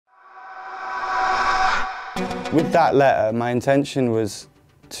With that letter, my intention was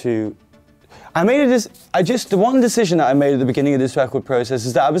to, the one decision that I made at the beginning of this record process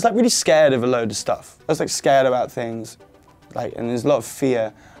is that I was like really scared of a load of stuff. I was like scared about things, and there's a lot of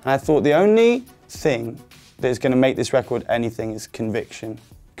fear. And I thought the only thing that is going to make this record anything is conviction,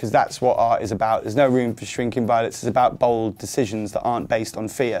 because that's what art is about. There's no room for shrinking violets. It's about bold decisions that aren't based on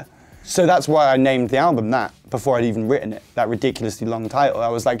fear. So that's why I named the album that before I'd even written it, that ridiculously long title. I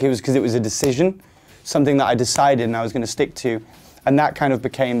was like, it was because it was a decision, something that I decided and I was going to stick to. And that kind of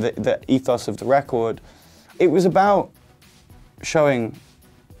became the ethos of the record. It was about showing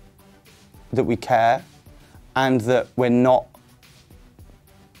that we care and that we're not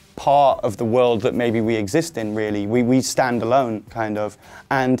part of the world that maybe we exist in, really. We stand alone, kind of.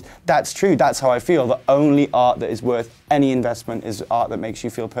 And that's true, that's how I feel. The only art that is worth any investment is art that makes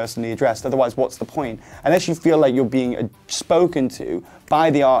you feel personally addressed. Otherwise, what's the point? Unless you feel like you're being spoken to by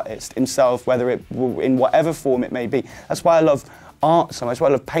the artist himself, whether it, in whatever form it may be. That's why I love art so much, why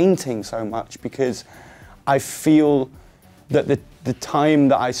I love painting so much, because I feel that the time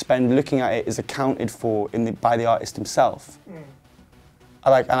that I spend looking at it is accounted for by the artist himself.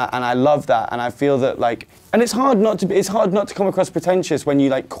 And I love that, and I feel that and it's hard not to come across pretentious when you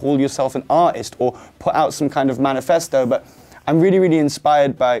call yourself an artist or put out some kind of manifesto, but I'm really, really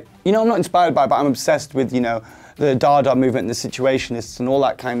inspired by, I'm not inspired by, but I'm obsessed with, the Dada movement and the Situationists and all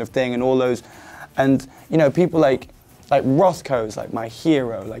that kind of thing and all those, and, people like Rothko's my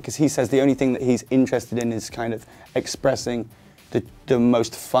hero, because he says the only thing that he's interested in is kind of expressing the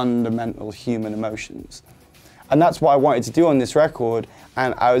most fundamental human emotions. And that's what I wanted to do on this record,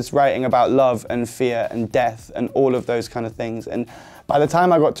 and I was writing about love and fear and death and all of those kind of things. And by the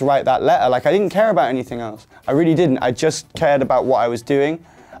time I got to write that letter, I didn't care about anything else. I really didn't. I just cared about what I was doing,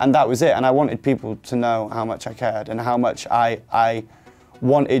 and that was it. And I wanted people to know how much I cared and how much I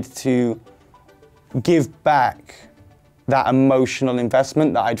wanted to give back that emotional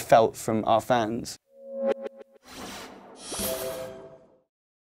investment that I'd felt from our fans.